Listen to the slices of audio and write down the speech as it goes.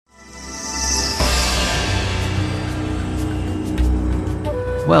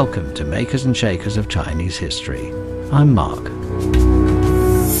Welcome to Makers and Shakers of Chinese History. I'm Mark.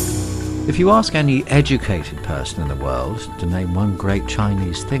 If you ask any educated person in the world to name one great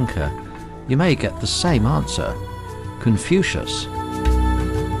Chinese thinker, you may get the same answer: Confucius.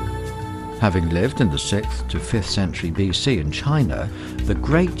 Having lived in the 6th to 5th century BC in China, the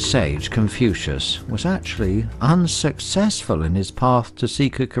great sage Confucius was actually unsuccessful in his path to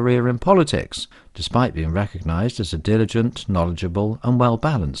seek a career in politics, despite being recognized as a diligent, knowledgeable and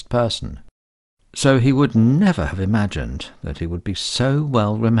well-balanced person. So he would never have imagined that he would be so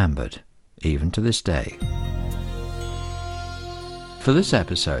well remembered, even to this day. For this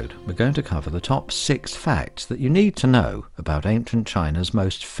episode, we're going to cover the top 6 facts that you need to know about ancient China's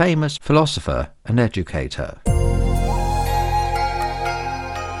most famous philosopher and educator.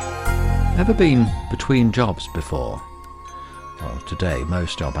 Ever been between jobs before? Well, today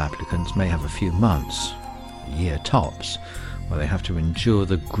most job applicants may have a few months, a year tops, where they have to endure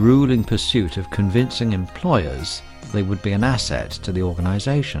the grueling pursuit of convincing employers they would be an asset to the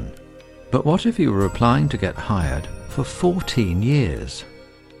organisation. But what if you were applying to get hired for 14 years?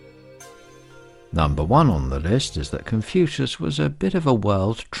 Number 1 on the list is that Confucius was a bit of a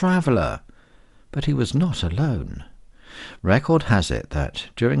world traveller, but he was not alone. Record has it that,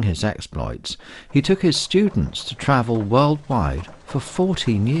 during his exploits, he took his students to travel worldwide for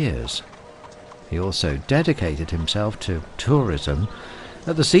 14 years. He also dedicated himself to tourism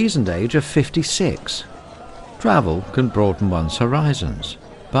at the seasoned age of 56. Travel can broaden one's horizons,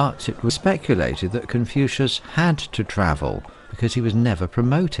 but it was speculated that Confucius had to travel because he was never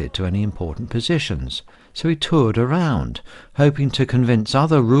promoted to any important positions, so he toured around, hoping to convince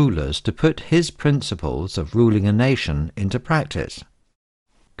other rulers to put his principles of ruling a nation into practice.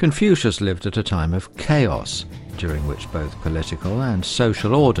 Confucius lived at a time of chaos, during which both political and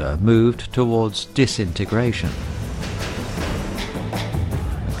social order moved towards disintegration.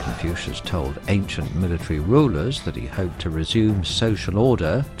 Confucius told ancient military rulers that he hoped to resume social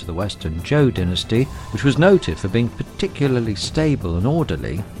order to the Western Zhou dynasty, which was noted for being particularly stable and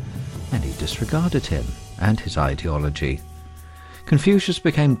orderly, and he disregarded him and his ideology. Confucius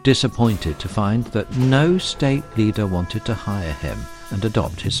became disappointed to find that no state leader wanted to hire him and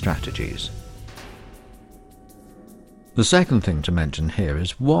adopt his strategies. The second thing to mention here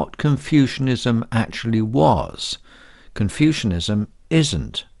is what Confucianism actually was. Confucianism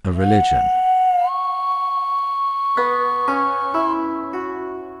isn't a religion.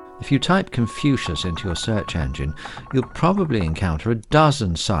 If you type Confucius into your search engine, you'll probably encounter a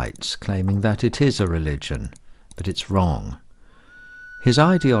dozen sites claiming that it is a religion, but it's wrong. His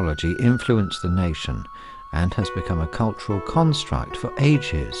ideology influenced the nation and has become a cultural construct for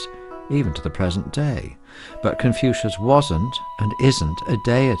ages, even to the present day. But Confucius wasn't and isn't a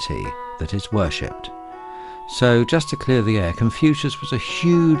deity that is worshipped. So, just to clear the air, Confucius was a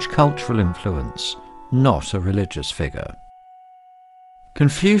huge cultural influence, not a religious figure.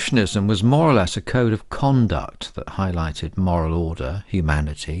 Confucianism was more or less a code of conduct that highlighted moral order,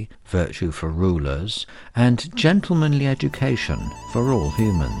 humanity, virtue for rulers, and gentlemanly education for all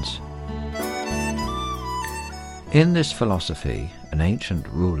humans. In this philosophy, an ancient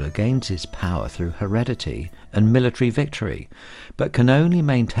ruler gains his power through heredity and military victory, but can only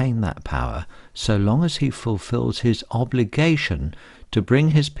maintain that power so long as he fulfills his obligation to bring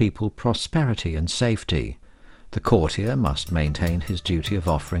his people prosperity and safety. The courtier must maintain his duty of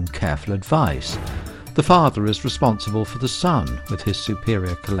offering careful advice. The father is responsible for the son with his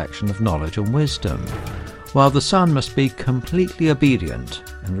superior collection of knowledge and wisdom, while the son must be completely obedient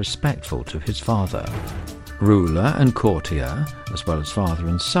and respectful to his father. Ruler and courtier, as well as father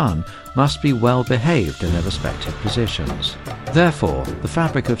and son, must be well behaved in their respective positions. Therefore, the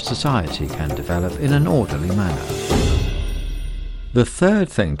fabric of society can develop in an orderly manner. The third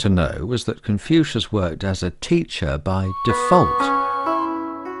thing to know was that Confucius worked as a teacher by default.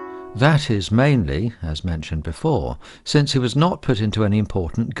 That is mainly, as mentioned before, since he was not put into any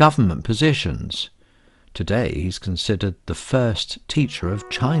important government positions. Today he's considered the first teacher of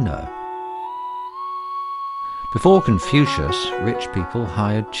China. Before Confucius, rich people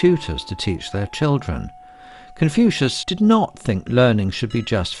hired tutors to teach their children. Confucius did not think learning should be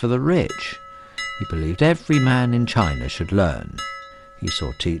just for the rich. He believed every man in China should learn. He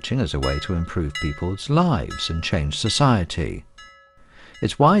saw teaching as a way to improve people's lives and change society.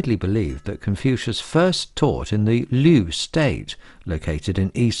 It's widely believed that Confucius first taught in the Liu state, located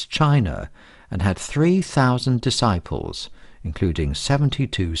in East China, and had 3,000 disciples, including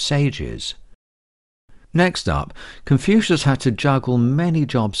 72 sages. Next up, Confucius had to juggle many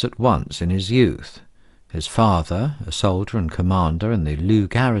jobs at once in his youth. His father, a soldier and commander in the Liu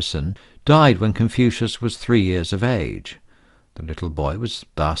garrison, died when Confucius was 3 years of age. The little boy was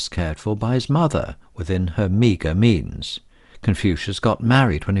thus cared for by his mother within her meagre means. Confucius got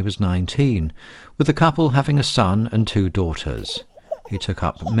married when he was 19, with the couple having a son and 2 daughters. He took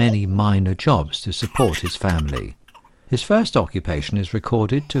up many minor jobs to support his family. His first occupation is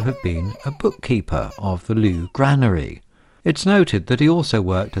recorded to have been a bookkeeper of the Liu Granary. It's noted that he also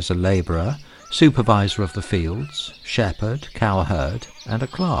worked as a labourer, supervisor of the fields, shepherd, cowherd, and a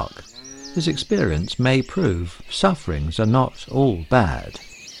clerk. His experience may prove sufferings are not all bad.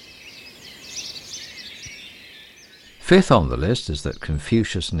 Fifth on the list is that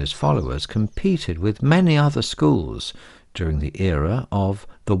Confucius and his followers competed with many other schools during the era of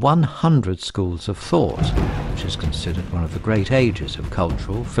the 100 schools of thought, which is considered one of the great ages of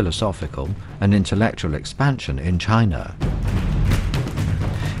cultural, philosophical, and intellectual expansion in China.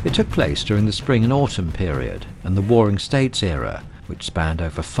 It took place during the Spring and Autumn period and the Warring States era, which spanned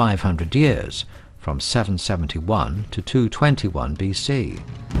over 500 years, from 771 to 221 BC.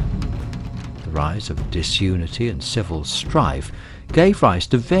 The rise of disunity and civil strife gave rise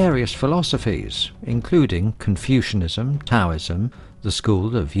to various philosophies, including Confucianism, Taoism, the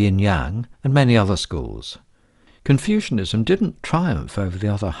school of Yin-Yang, and many other schools. Confucianism didn't triumph over the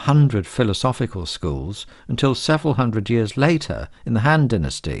other 100 philosophical schools until several hundred years later in the Han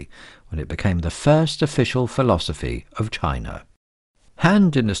Dynasty, when it became the first official philosophy of China.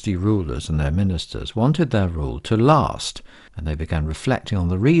 Han Dynasty rulers and their ministers wanted their rule to last, and they began reflecting on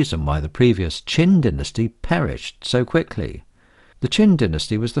the reason why the previous Qin Dynasty perished so quickly. The Qin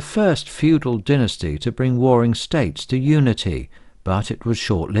Dynasty was the first feudal dynasty to bring warring states to unity, but it was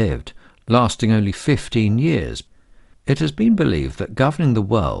short-lived, lasting only 15 years. It has been believed that governing the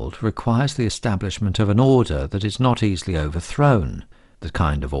world requires the establishment of an order that is not easily overthrown. The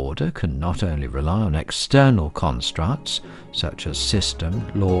kind of order can not only rely on external constructs, such as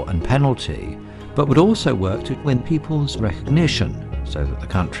system, law and penalty, but would also work to win people's recognition, so that the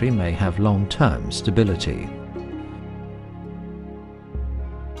country may have long-term stability.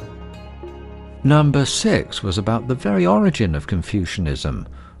 Number 6 was about the very origin of Confucianism,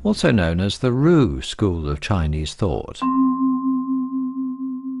 also known as the Ru school of Chinese thought.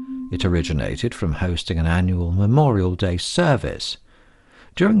 It originated from hosting an annual Memorial Day service.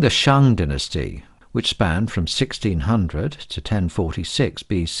 During the Shang Dynasty, which spanned from 1600 to 1046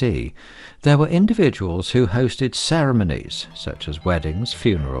 BC, there were individuals who hosted ceremonies such as weddings,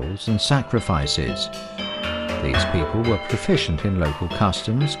 funerals, and sacrifices. These people were proficient in local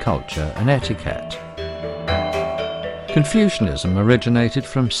customs, culture, and etiquette. Confucianism originated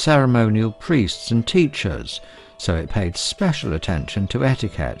from ceremonial priests and teachers, so it paid special attention to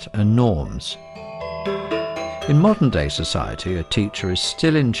etiquette and norms. In modern-day society, a teacher is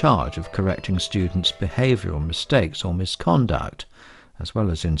still in charge of correcting students' behavioural mistakes or misconduct, as well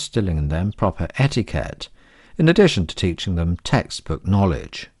as instilling in them proper etiquette, in addition to teaching them textbook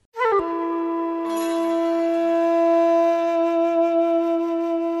knowledge.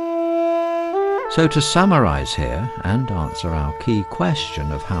 So to summarise here, and answer our key question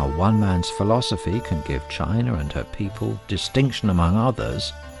of how one man's philosophy can give China and her people distinction among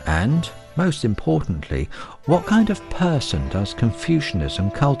others, and, most importantly, what kind of person does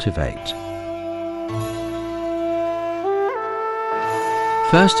Confucianism cultivate?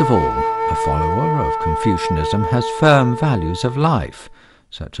 First of all, a follower of Confucianism has firm values of life,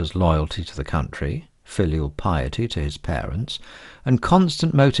 such as loyalty to the country, filial piety to his parents, and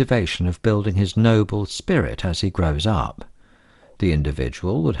constant motivation of building his noble spirit as he grows up. The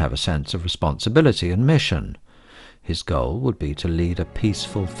individual would have a sense of responsibility and mission. His goal would be to lead a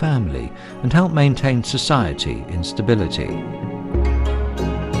peaceful family and help maintain society in stability.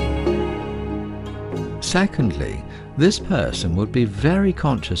 Secondly, this person would be very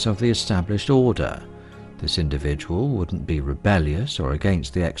conscious of the established order. This individual wouldn't be rebellious or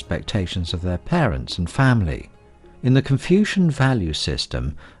against the expectations of their parents and family. In the Confucian value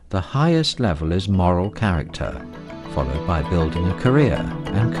system, the highest level is moral character, followed by building a career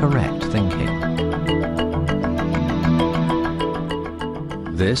and correct thinking.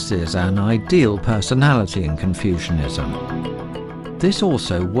 This is an ideal personality in Confucianism. This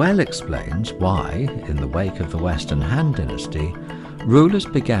also well explains why, in the wake of the Western Han Dynasty, rulers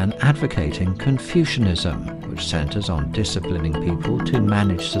began advocating Confucianism, which centers on disciplining people to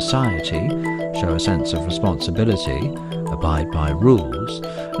manage society, show a sense of responsibility, abide by rules,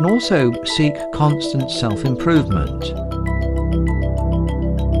 and also seek constant self-improvement.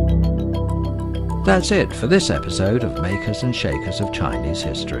 That's it for this episode of Makers and Shakers of Chinese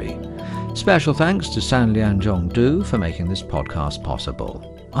History. Special thanks to San Lianzhong Du for making this podcast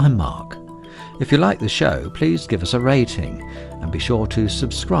possible. I'm Mark. If you like the show, please give us a rating and be sure to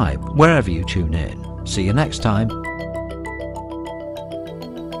subscribe wherever you tune in. See you next time.